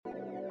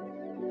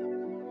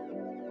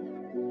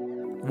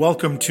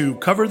Welcome to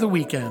Cover the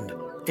Weekend,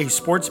 a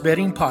sports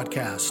betting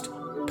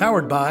podcast,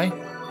 powered by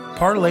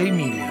Parlay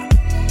Media.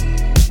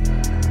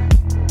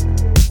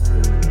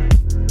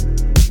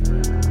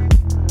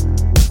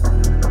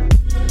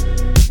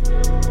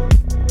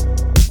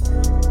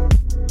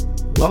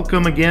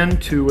 Welcome again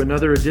to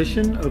another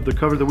edition of the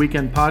Cover the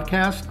Weekend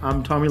podcast.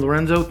 I'm Tommy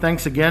Lorenzo.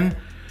 Thanks again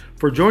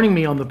for joining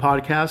me on the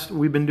podcast.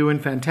 We've been doing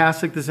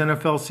fantastic this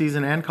NFL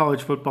season and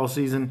college football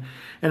season,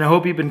 and I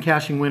hope you've been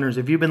cashing winners.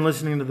 If you've been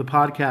listening to the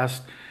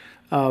podcast,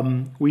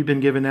 I've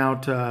been giving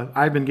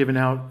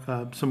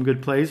out some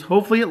good plays.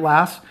 Hopefully it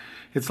lasts.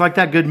 It's like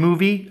that good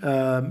movie.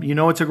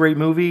 It's a great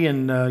movie,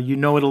 and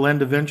it'll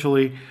end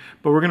eventually.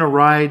 But we're going to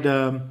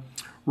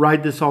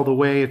ride this all the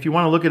way. If you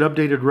want to look at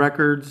updated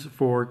records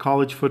for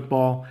college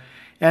football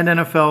and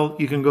NFL,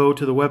 you can go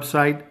to the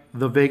website,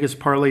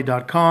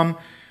 thevegasparlay.com.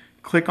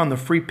 Click on the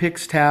free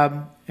picks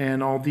tab,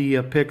 and all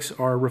the picks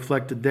are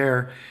reflected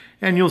there.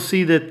 And you'll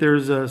see that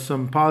there's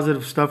some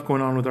positive stuff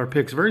going on with our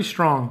picks. Very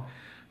strong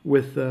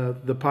with the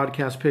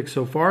podcast picks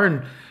so far,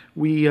 and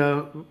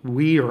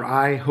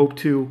I hope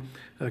to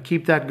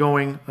keep that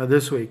going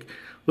this week. A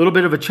little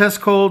bit of a chest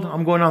cold.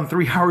 I'm going on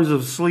 3 hours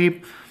of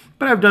sleep,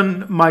 but I've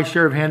done my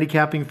share of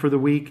handicapping for the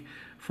week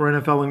for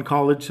NFL and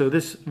college, so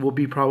this will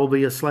be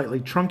probably a slightly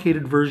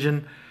truncated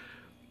version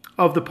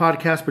of the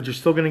podcast, but you're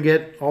still going to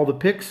get all the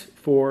picks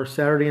for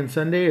Saturday and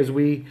Sunday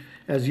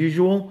as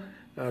usual.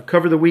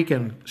 Cover the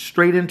weekend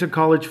straight into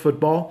college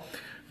football.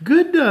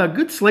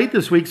 Good slate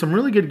this week. Some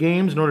really good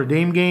games. Notre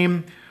Dame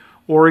game,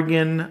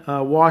 Oregon,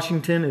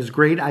 Washington is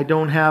great. I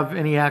don't have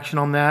any action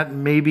on that.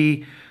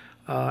 Maybe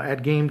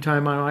at game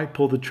time I might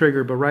pull the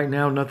trigger, but right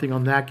now nothing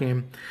on that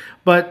game.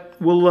 But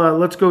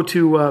let's go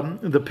to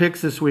the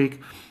picks this week.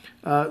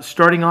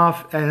 Starting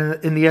off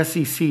in the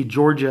SEC,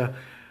 Georgia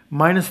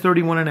minus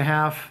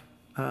 31.5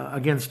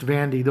 against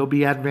Vandy. They'll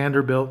be at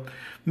Vanderbilt.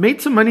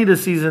 Made some money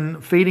this season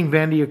fading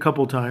Vandy a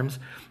couple times.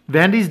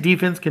 Vandy's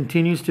defense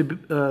continues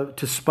to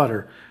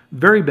sputter.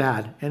 Very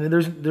bad. And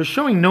they're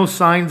showing no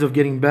signs of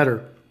getting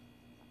better.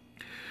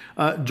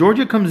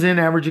 Georgia comes in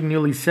averaging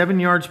nearly 7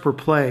 yards per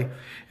play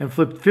and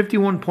flipped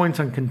 51 points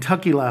on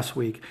Kentucky last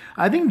week.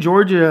 I think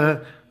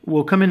Georgia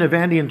will come into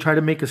Vandy and try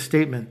to make a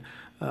statement.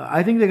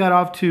 I think they got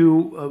off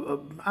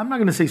to, I'm not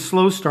going to say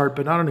slow start,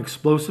 but not an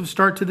explosive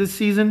start to this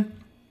season.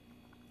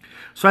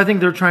 So I think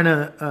they're trying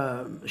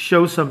to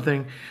show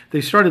something. They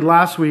started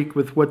last week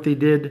with what they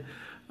did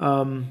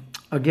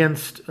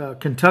against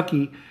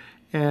Kentucky.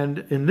 And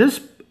in this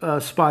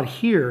spot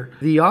here,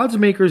 the odds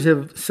makers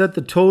have set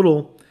the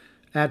total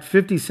at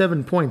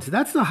 57 points.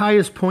 That's the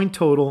highest point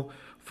total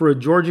for a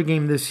Georgia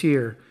game this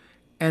year.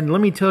 And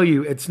let me tell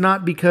you, it's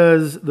not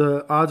because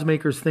the odds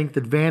makers think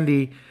that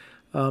Vandy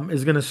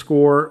is going to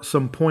score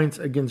some points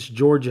against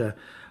Georgia.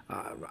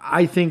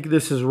 I think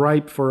this is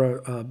ripe for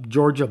a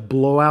Georgia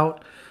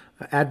blowout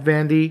at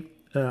Vandy.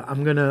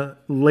 I'm going to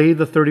lay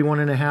the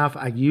 31.5.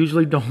 I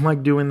usually don't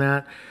like doing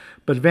that,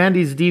 but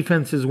Vandy's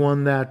defense is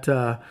one that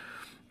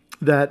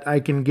I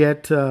can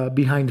get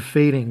behind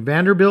fading.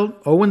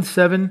 Vanderbilt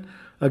 0-7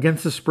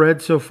 against the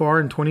spread so far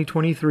in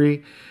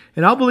 2023,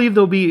 and I'll believe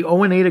they'll be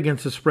 0-8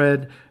 against the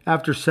spread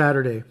after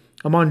Saturday.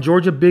 I'm on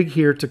Georgia big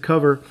here to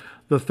cover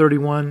the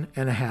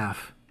 31.5.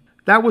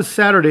 That was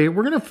Saturday.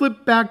 We're going to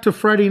flip back to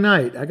Friday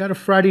night. I got a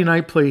Friday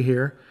night play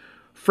here.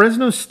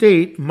 Fresno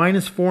State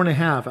minus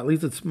 4.5. At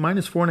least it's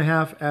minus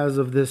 4.5 as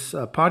of this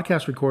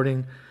podcast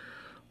recording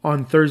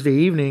on Thursday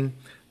evening.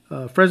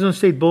 Fresno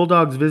State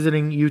Bulldogs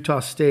visiting Utah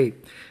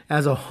State.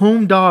 As a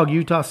home dog,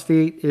 Utah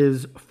State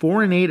is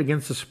 4-8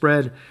 against the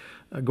spread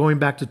going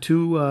back to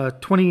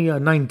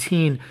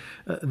 2019.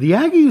 The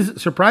Aggies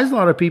surprised a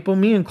lot of people,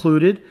 me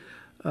included,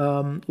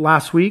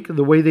 last week,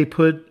 the way they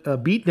put a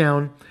beat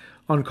down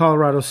on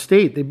Colorado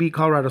State. They beat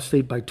Colorado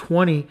State by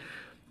 20.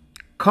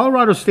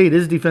 Colorado State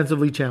is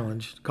defensively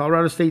challenged.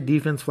 Colorado State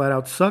defense flat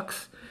out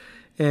sucks.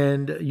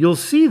 And you'll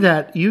see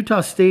that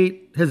Utah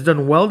State has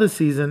done well this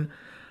season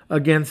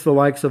against the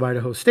likes of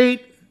Idaho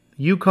State,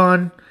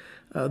 UConn,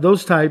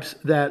 those types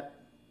that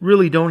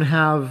really don't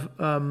have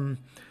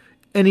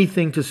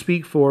anything to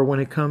speak for when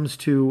it comes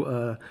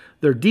to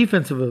their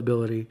defensive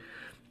ability.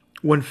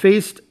 When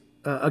faced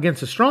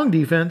against a strong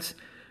defense,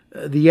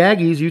 the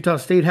Aggies, Utah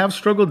State, have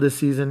struggled this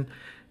season.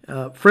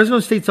 Fresno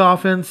State's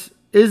offense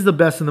is the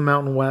best in the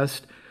Mountain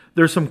West.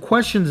 There's some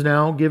questions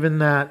now, given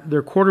that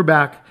their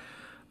quarterback,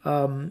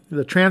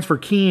 the transfer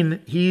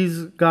Keene,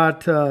 he's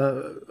got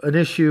an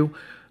issue,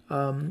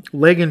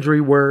 leg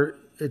injury, where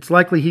it's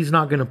likely he's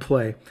not going to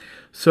play.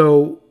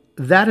 So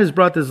that has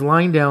brought this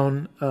line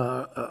down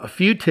a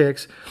few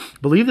ticks. I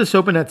believe this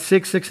opened at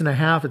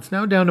 6.5. It's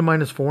now down to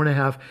minus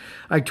 4.5.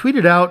 I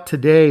tweeted out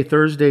today,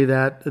 Thursday,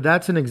 that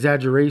that's an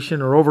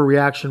exaggeration or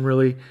overreaction,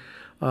 really,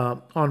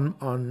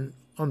 on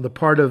the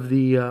part of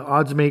the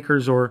odds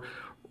makers or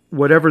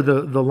whatever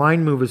the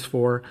line move is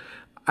for.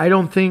 I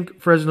don't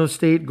think Fresno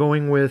State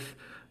going with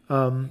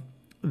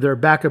their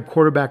backup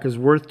quarterback is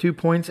worth 2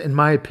 points, in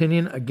my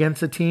opinion,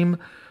 against a team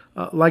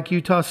like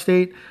Utah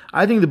State.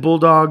 I think the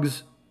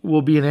Bulldogs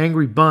will be an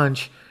angry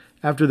bunch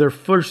after their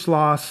first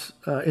loss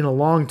in a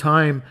long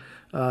time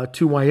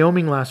to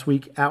Wyoming last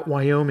week at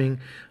Wyoming.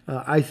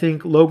 I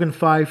think Logan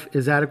Fife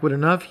is adequate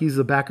enough. He's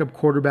the backup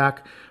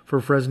quarterback for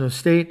Fresno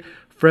State.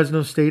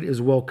 Fresno State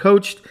is well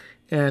coached,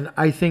 and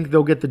I think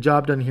they'll get the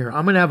job done here.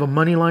 I'm going to have a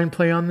money line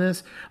play on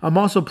this. I'm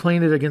also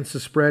playing it against the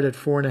spread at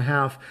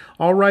 4.5.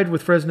 I'll ride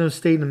with Fresno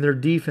State and their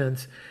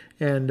defense,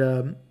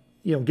 and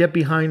get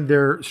behind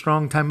their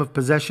strong time of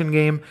possession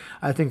game.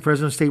 I think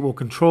Fresno State will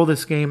control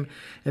this game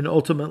and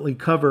ultimately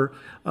cover.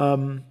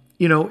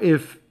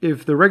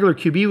 If the regular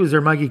QB was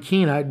there, Mikey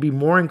Keene, I'd be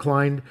more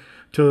inclined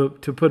to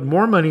put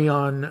more money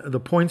on the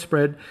point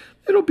spread.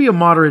 It'll be a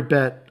moderate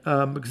bet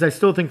because I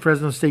still think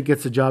Fresno State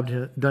gets the job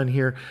done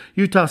here.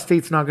 Utah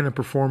State's not going to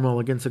perform well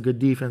against a good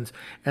defense,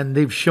 and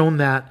they've shown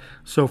that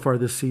so far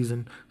this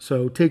season.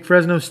 So take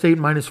Fresno State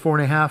minus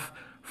 4.5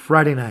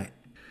 Friday night.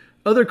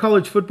 Other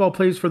college football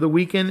plays for the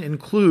weekend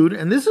include,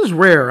 and this is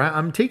rare,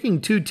 I'm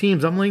taking two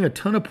teams. I'm laying a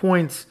ton of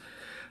points.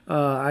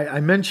 I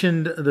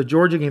mentioned the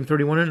Georgia game,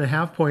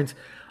 31.5 points.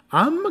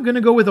 I'm going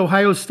to go with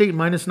Ohio State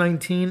minus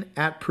 19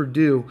 at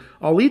Purdue.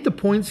 I'll lead the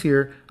points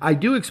here. I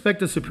do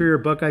expect a superior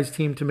Buckeyes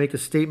team to make a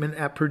statement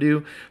at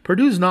Purdue.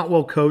 Purdue's not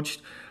well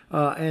coached.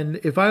 And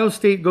if Ohio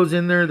State goes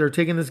in there, they're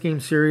taking this game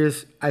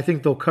serious. I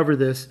think they'll cover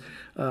this.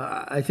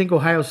 I think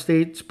Ohio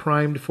State's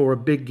primed for a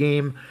big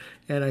game,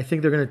 and I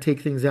think they're going to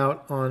take things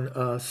out on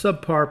a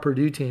subpar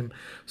Purdue team.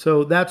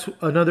 So that's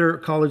another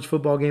college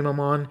football game I'm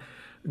on.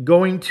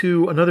 Going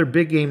to another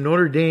big game,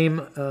 Notre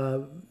Dame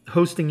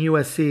hosting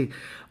USC.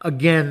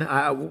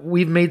 Again,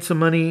 we've made some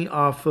money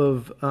off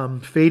of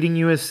fading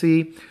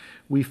USC.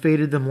 We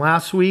faded them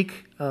last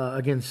week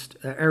against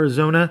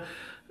Arizona.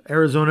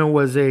 Arizona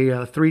was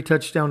a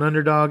 3-touchdown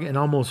underdog and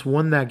almost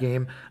won that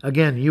game.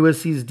 Again,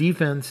 USC's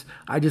defense,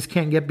 I just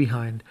can't get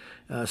behind.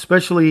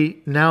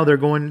 Especially now they're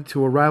going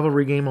to a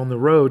rivalry game on the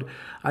road.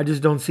 I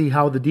just don't see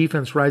how the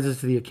defense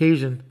rises to the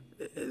occasion.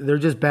 They're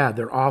just bad.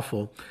 They're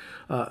awful.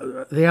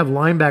 They have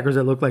linebackers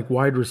that look like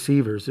wide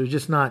receivers. There's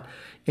just not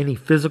any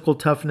physical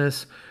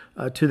toughness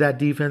to that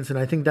defense, and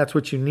I think that's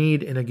what you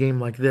need in a game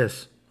like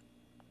this.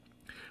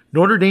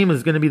 Notre Dame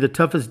is going to be the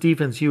toughest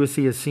defense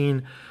USC has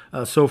seen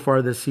so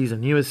far this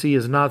season. USC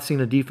has not seen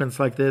a defense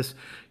like this.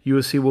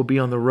 USC will be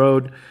on the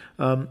road.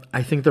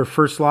 I think their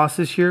first loss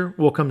this year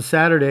will come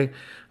Saturday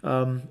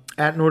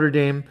at Notre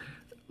Dame.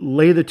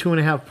 Lay the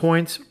 2.5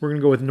 points. We're going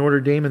to go with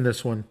Notre Dame in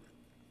this one.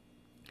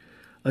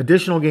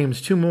 Additional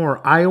games, 2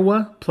 more.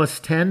 Iowa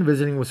plus 10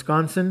 visiting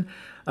Wisconsin.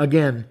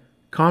 Again,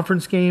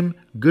 conference game,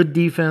 good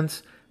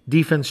defense.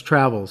 Defense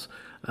travels.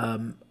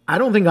 I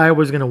don't think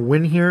Iowa's going to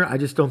win here. I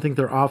just don't think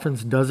their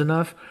offense does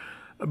enough.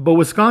 But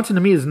Wisconsin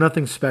to me is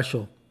nothing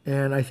special.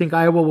 And I think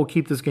Iowa will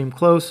keep this game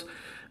close.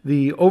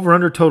 The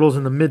over-under total's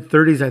in the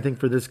mid-30s, I think,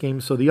 for this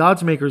game. So the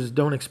odds makers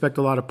don't expect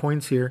a lot of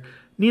points here.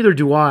 Neither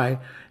do I.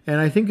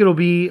 And I think it'll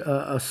be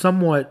a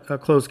somewhat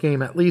close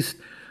game, at least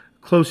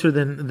closer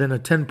than a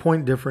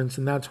 10-point difference.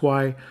 And that's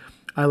why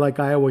I like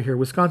Iowa here.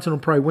 Wisconsin will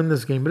probably win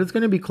this game, but it's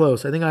going to be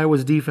close. I think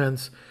Iowa's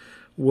defense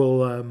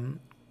will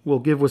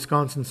give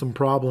Wisconsin some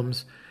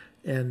problems.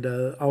 And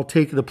I'll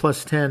take the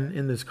plus 10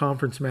 in this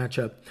conference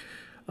matchup.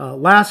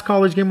 Last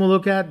college game we'll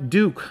look at,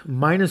 Duke,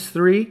 minus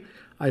 3.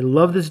 I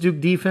love this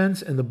Duke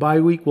defense, and the bye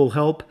week will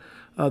help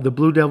the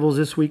Blue Devils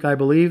this week, I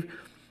believe.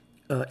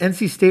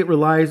 NC State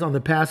relies on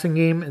the passing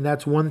game, and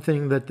that's one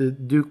thing that the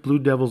Duke Blue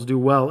Devils do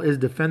well, is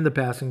defend the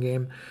passing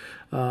game.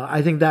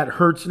 I think that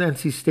hurts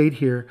NC State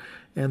here.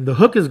 And the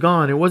hook is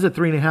gone. It was at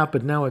 3.5,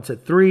 but now it's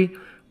at 3.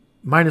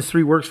 Minus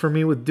 3 works for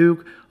me with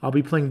Duke. I'll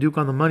be playing Duke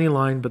on the money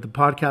line, but the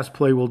podcast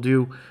play will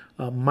do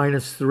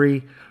minus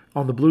 3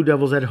 on the Blue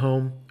Devils at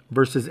home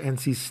versus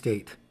NC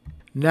State.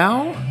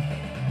 Now,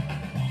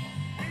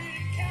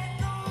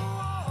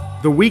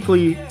 the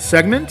weekly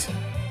segment.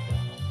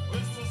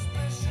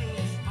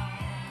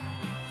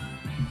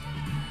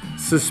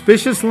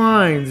 Suspicious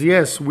Lines.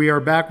 Yes, we are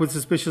back with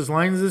Suspicious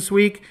Lines this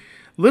week.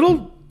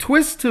 Little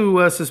twist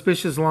to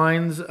Suspicious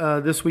Lines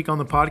this week on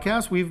the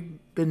podcast. We've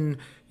been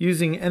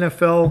using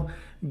NFL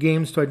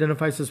games to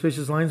identify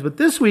suspicious lines, but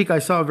this week I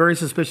saw a very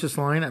suspicious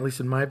line, at least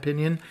in my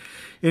opinion,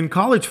 in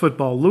college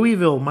football.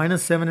 Louisville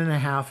minus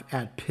 7.5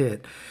 at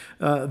Pitt.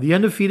 The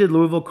undefeated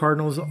Louisville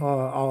Cardinals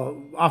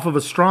off of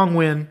a strong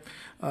win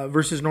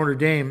versus Notre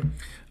Dame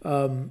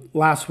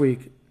last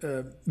week.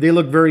 They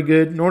looked very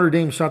good. Notre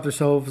Dame shot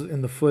themselves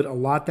in the foot a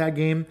lot that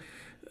game.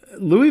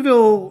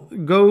 Louisville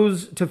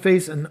goes to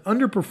face an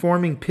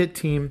underperforming Pitt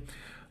team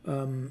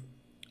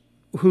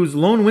whose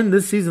lone win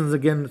this season is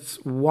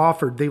against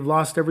Wofford. They've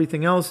lost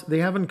everything else. They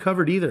haven't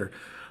covered either.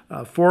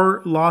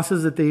 4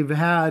 losses that they've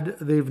had,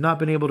 they've not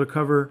been able to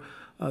cover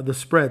the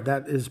spread.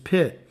 That is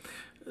Pitt.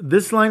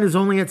 This line is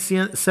only at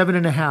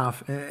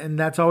 7.5, and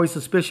that's always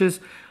suspicious.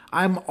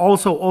 I'm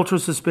also ultra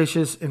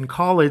suspicious in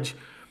college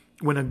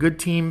when a good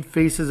team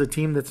faces a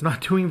team that's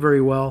not doing very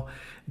well.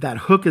 That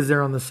hook is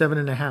there on the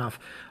 7.5.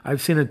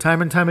 I've seen it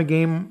time and time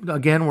again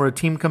where a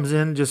team comes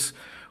in, just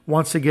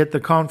wants to get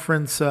the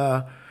conference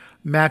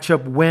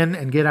matchup win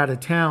and get out of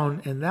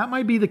town, and that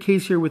might be the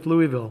case here with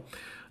Louisville.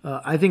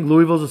 I think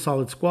Louisville's a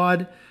solid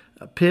squad.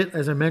 Pitt,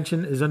 as I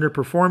mentioned, is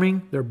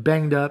underperforming. They're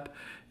banged up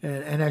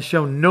and has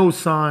shown no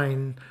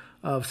sign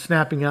of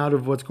snapping out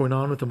of what's going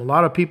on with them. A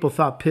lot of people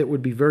thought Pitt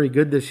would be very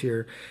good this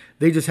year.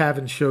 They just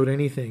haven't showed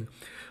anything.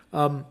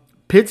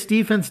 Pitt's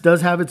defense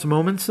does have its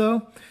moments,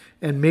 though,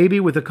 and maybe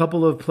with a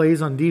couple of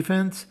plays on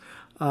defense,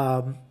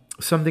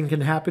 something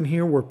can happen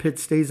here where Pitt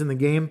stays in the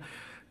game.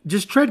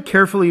 Just tread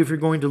carefully if you're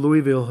going to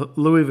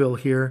Louisville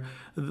here.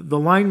 The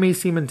line may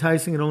seem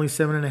enticing at only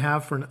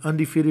 7.5 for an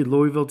undefeated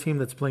Louisville team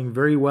that's playing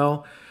very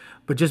well,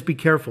 but just be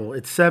careful.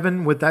 It's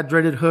 7 with that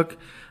dreaded hook.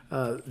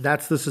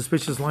 That's the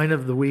suspicious line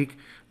of the week.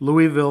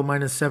 Louisville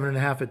minus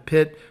 7.5 at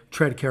Pitt.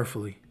 Tread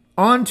carefully.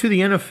 On to the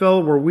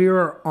NFL, where we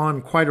are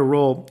on quite a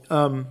roll.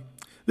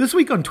 This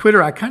week on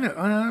Twitter, I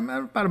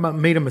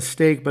made a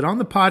mistake, but on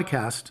the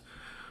podcast,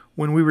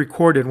 when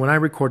I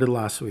recorded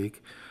last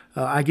week,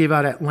 I gave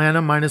out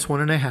Atlanta minus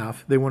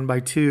 1.5. They won by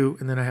 2,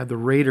 and then I had the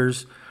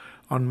Raiders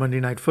on Monday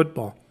Night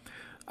Football.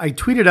 I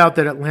tweeted out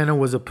that Atlanta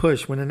was a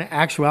push, when in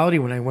actuality,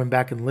 when I went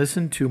back and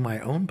listened to my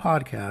own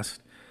podcast,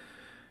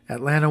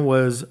 Atlanta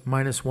was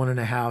minus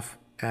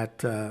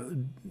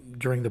 1.5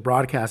 during the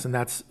broadcast, and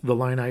that's the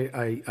line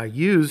I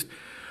used.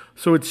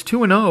 So it's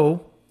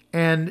 2-0,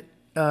 and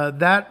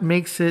that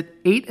makes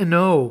it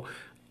 8-0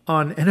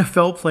 on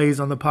NFL plays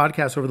on the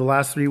podcast over the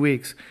last 3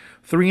 weeks.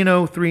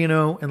 3-0,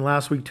 3-0, and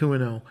last week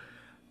 2-0.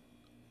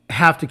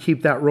 Have to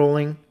keep that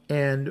rolling.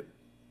 And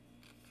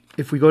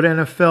if we go to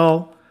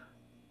NFL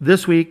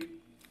this week,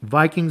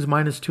 Vikings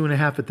minus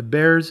 2.5 at the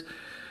Bears.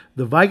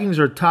 The Vikings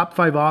are a top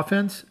 5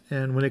 offense,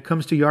 and when it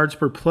comes to yards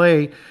per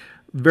play,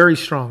 very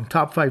strong,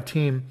 top 5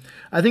 team.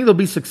 I think they'll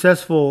be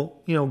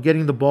successful,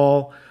 getting the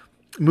ball,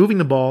 moving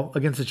the ball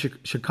against a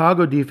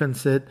Chicago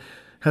defense that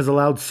has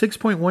allowed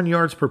 6.1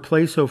 yards per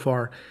play so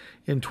far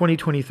in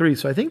 2023.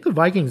 So I think the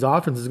Vikings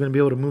offense is going to be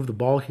able to move the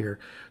ball here.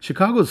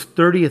 Chicago's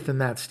 30th in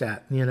that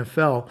stat in the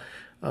NFL,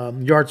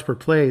 yards per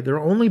play. They're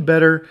only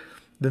better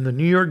than the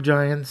New York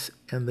Giants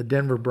and the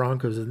Denver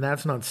Broncos, and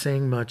that's not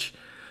saying much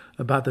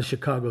about the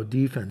Chicago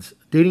defense.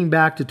 Dating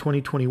back to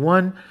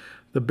 2021,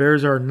 the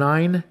Bears are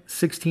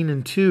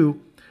 9-16-2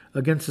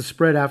 against the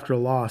spread after a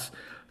loss.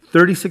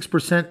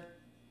 36%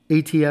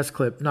 ATS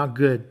clip, not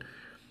good.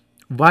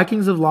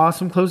 Vikings have lost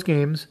some close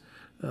games.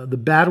 The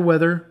bad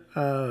weather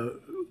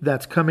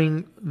that's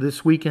coming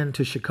this weekend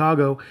to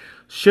Chicago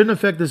shouldn't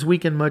affect this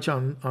weekend much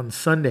on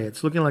Sunday.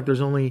 It's looking like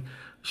there's only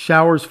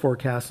showers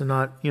forecast and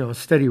not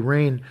steady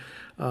rain.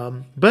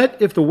 But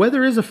if the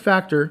weather is a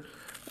factor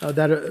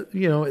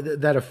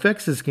that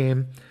affects this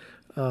game,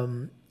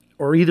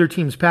 or either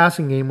team's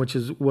passing game, which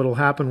is what will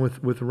happen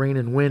with rain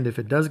and wind if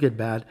it does get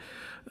bad,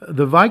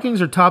 the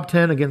Vikings are top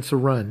 10 against the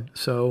run.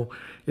 So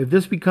if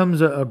this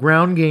becomes a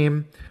ground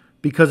game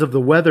because of the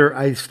weather,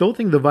 I still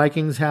think the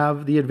Vikings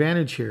have the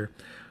advantage here.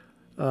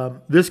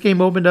 This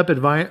game opened up at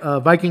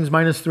Vikings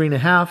minus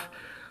 3.5.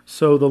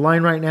 So the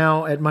line right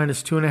now at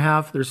minus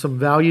 2.5. There's some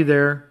value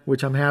there,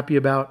 which I'm happy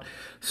about.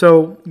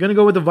 So going to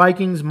go with the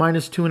Vikings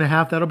minus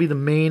 2.5. That'll be the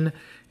main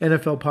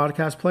NFL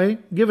podcast play.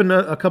 Given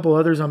a couple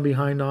others I'm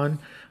behind on.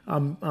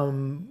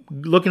 I'm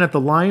looking at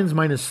the Lions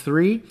minus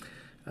 3.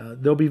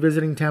 They'll be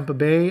visiting Tampa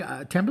Bay.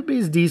 Tampa Bay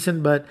is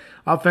decent, but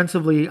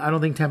offensively, I don't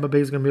think Tampa Bay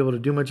is going to be able to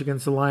do much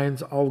against the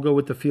Lions. I'll go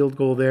with the field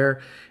goal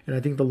there, and I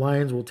think the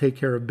Lions will take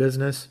care of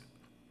business.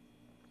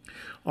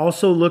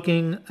 Also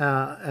looking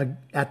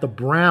at the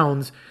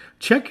Browns,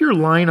 check your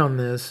line on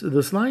this.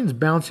 This line's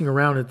bouncing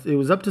around. It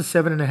was up to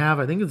 7.5.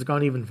 I think it's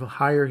gone even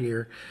higher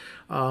here.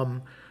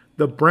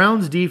 The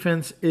Browns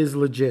defense is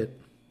legit.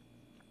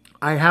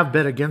 I have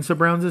bet against the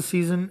Browns this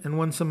season and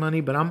won some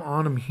money, but I'm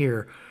on them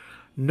here.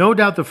 No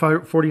doubt the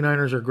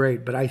 49ers are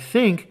great, but I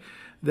think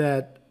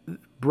that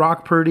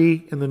Brock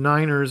Purdy and the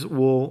Niners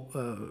will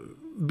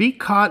be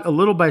caught a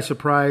little by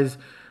surprise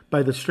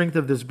by the strength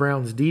of this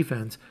Browns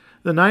defense.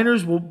 The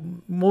Niners will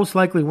most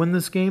likely win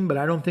this game, but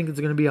I don't think it's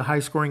going to be a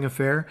high-scoring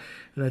affair.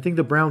 And I think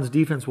the Browns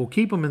defense will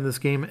keep them in this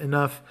game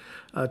enough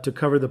to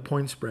cover the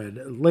point spread.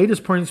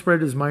 Latest point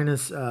spread is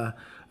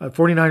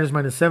 49ers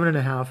minus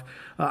 7.5.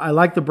 I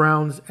like the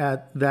Browns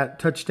at that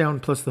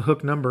touchdown plus the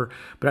hook number,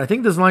 but I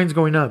think this line's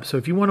going up. So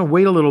if you want to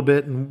wait a little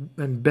bit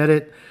and bet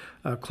it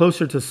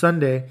closer to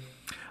Sunday,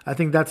 I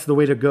think that's the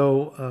way to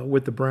go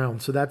with the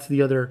Browns. So that's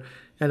the other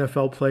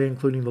NFL play,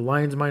 including the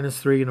Lions minus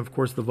 3 and, of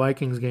course, the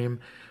Vikings game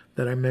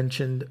that I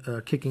mentioned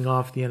kicking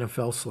off the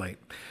NFL slate.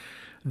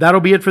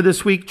 That'll be it for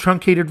this week,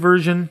 truncated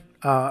version.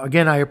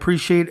 Again, I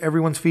appreciate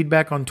everyone's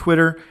feedback on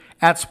Twitter,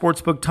 at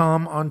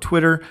SportsbookTom on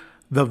Twitter.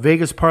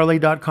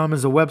 TheVegasParlay.com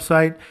is the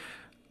website.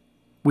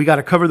 We got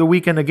to cover the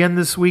weekend again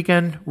this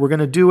weekend. We're going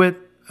to do it.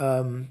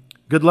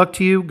 Good luck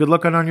to you. Good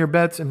luck on your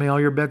bets, and may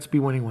all your bets be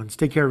winning ones.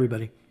 Take care,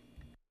 everybody.